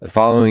The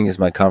following is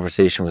my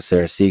conversation with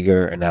Sara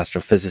Seager, an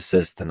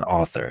astrophysicist and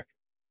author.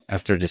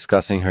 After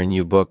discussing her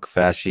new book,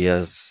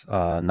 Facias,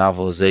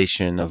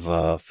 novelization of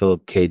a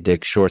Philip K.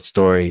 Dick short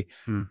story,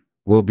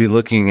 we'll be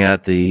looking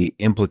at the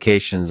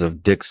implications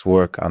of Dick's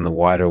work on the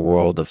wider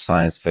world of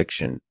science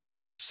fiction.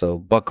 So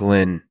buckle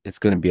in, it's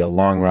going to be a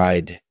long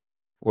ride.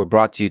 We're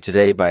brought to you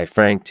today by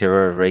Frank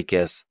Terror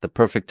Reikes, the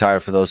perfect tire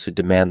for those who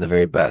demand the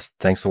very best.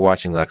 Thanks for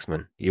watching,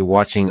 Lexman. You're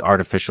watching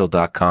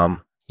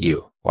artificial.com.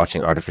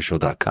 Watching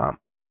artificial.com.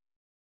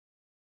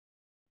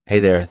 Hey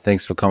there,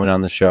 thanks for coming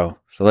on the show.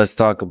 So let's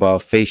talk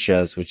about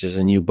Facias, which is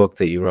a new book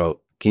that you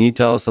wrote. Can you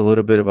tell us a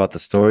little bit about the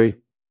story?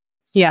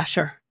 Yeah,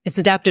 sure. It's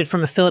adapted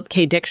from a Philip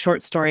K. Dick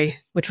short story,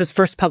 which was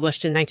first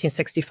published in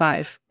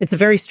 1965. It's a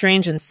very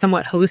strange and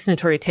somewhat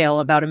hallucinatory tale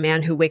about a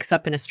man who wakes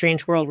up in a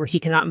strange world where he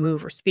cannot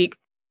move or speak.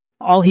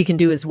 All he can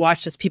do is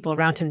watch as people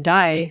around him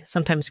die,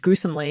 sometimes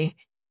gruesomely.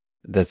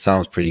 That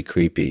sounds pretty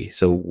creepy.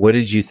 So what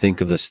did you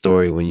think of the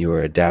story when you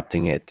were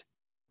adapting it?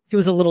 It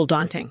was a little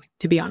daunting,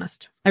 to be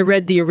honest. I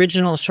read the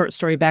original short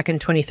story back in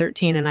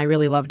 2013 and I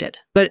really loved it.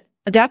 But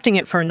adapting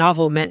it for a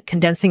novel meant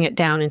condensing it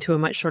down into a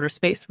much shorter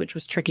space, which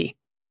was tricky.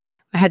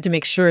 I had to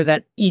make sure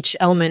that each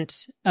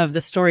element of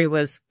the story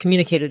was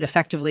communicated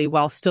effectively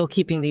while still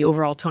keeping the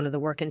overall tone of the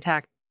work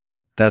intact.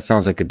 That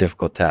sounds like a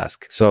difficult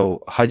task.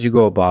 So how'd you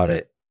go about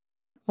it?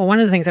 Well,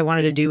 one of the things I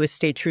wanted to do was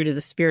stay true to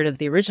the spirit of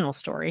the original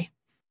story.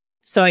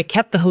 So I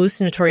kept the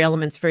hallucinatory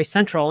elements very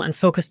central and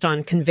focused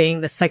on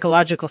conveying the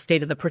psychological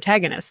state of the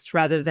protagonist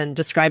rather than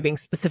describing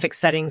specific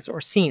settings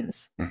or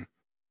scenes.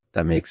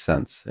 That makes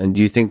sense. And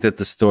do you think that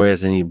the story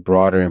has any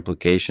broader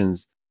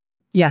implications?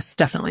 Yes,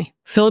 definitely.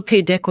 Philip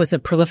K. Dick was a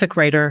prolific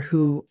writer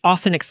who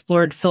often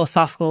explored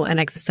philosophical and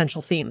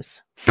existential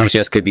themes.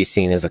 Facias could be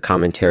seen as a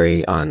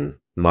commentary on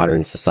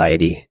modern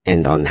society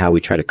and on how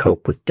we try to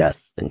cope with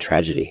death and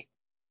tragedy.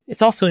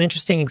 It's also an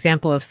interesting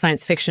example of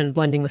science fiction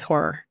blending with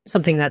horror,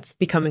 something that's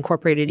become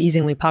incorporated,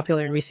 easily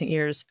popular in recent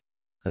years.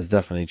 That's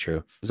definitely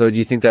true. So do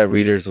you think that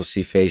readers will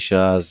see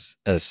Facias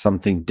as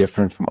something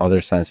different from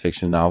other science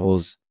fiction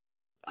novels?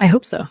 I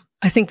hope so.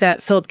 I think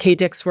that Philip K.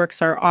 Dick's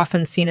works are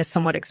often seen as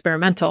somewhat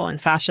experimental,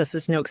 and Facias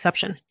is no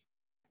exception.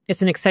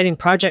 It's an exciting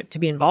project to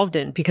be involved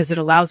in because it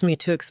allows me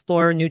to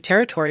explore new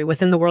territory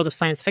within the world of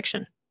science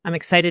fiction. I'm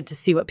excited to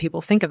see what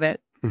people think of it.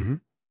 Mm-hmm.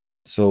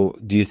 So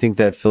do you think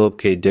that Philip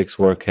K. Dick's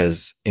work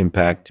has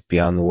impact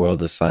beyond the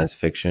world of science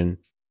fiction?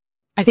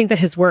 I think that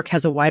his work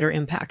has a wider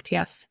impact,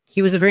 yes.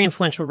 He was a very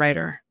influential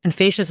writer, and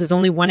Facias is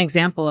only one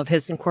example of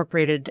his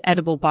incorporated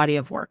edible body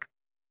of work.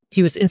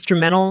 He was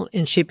instrumental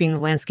in shaping the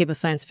landscape of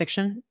science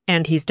fiction,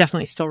 and he's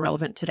definitely still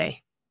relevant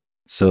today.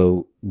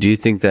 So do you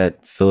think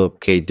that Philip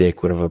K.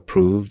 Dick would have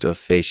approved of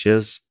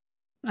Facias?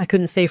 I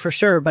couldn't say for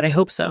sure, but I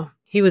hope so.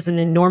 He was an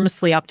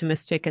enormously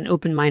optimistic and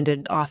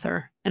open-minded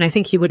author, and I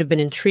think he would have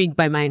been intrigued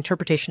by my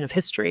interpretation of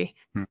history.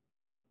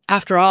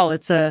 After all,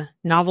 it's a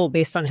novel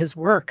based on his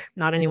work,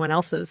 not anyone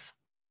else's.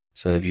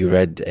 So have you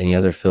read any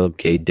other Philip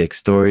K. Dick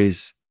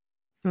stories?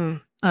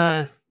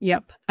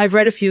 Yep. I've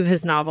read a few of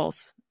his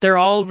novels. They're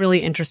all really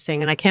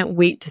interesting, and I can't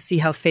wait to see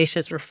how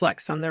Facias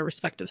reflects on their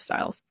respective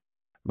styles.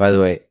 By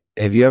the way,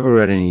 have you ever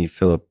read any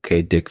Philip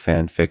K. Dick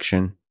fan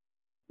fiction?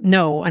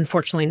 No,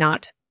 unfortunately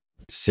not.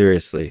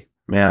 Seriously.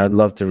 Man, I'd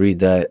love to read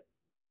that.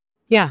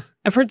 Yeah,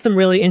 I've heard some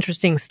really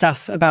interesting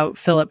stuff about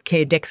Philip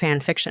K. Dick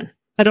fan fiction.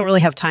 I don't really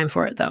have time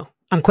for it, though.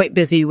 I'm quite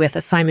busy with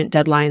assignment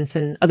deadlines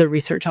and other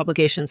research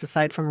obligations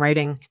aside from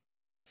writing.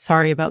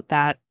 Sorry about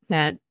that,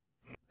 Matt.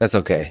 That's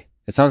okay.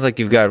 It sounds like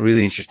you've got a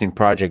really interesting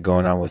project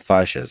going on with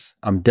Facias.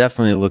 I'm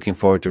definitely looking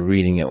forward to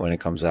reading it when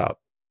it comes out.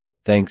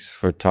 Thanks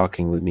for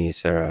talking with me,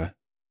 Sara.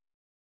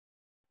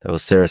 That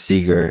was Sara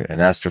Seager, an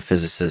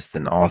astrophysicist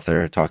and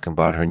author, talking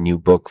about her new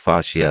book,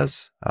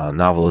 Facias, a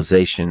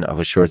novelization of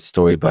a short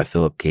story by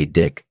Philip K.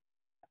 Dick.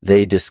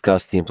 They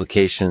discuss the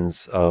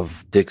implications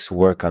of Dick's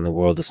work on the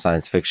world of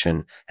science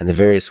fiction and the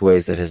various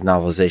ways that his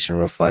novelization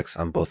reflects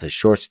on both his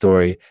short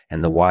story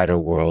and the wider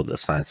world of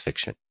science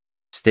fiction.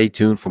 Stay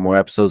tuned for more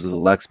episodes of the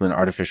Lexman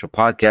Artificial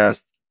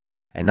Podcast.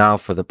 And now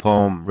for the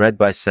poem read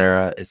by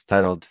Sara. It's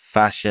titled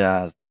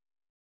Facias.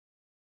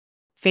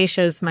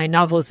 Facias, my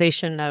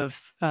novelization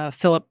of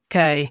Philip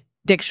K.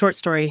 Dick short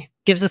story,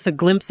 gives us a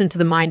glimpse into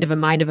the mind of a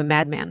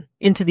madman,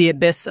 into the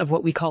abyss of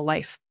what we call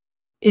life,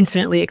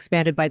 infinitely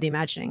expanded by the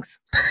imaginings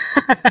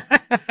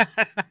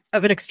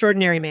of an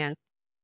extraordinary man.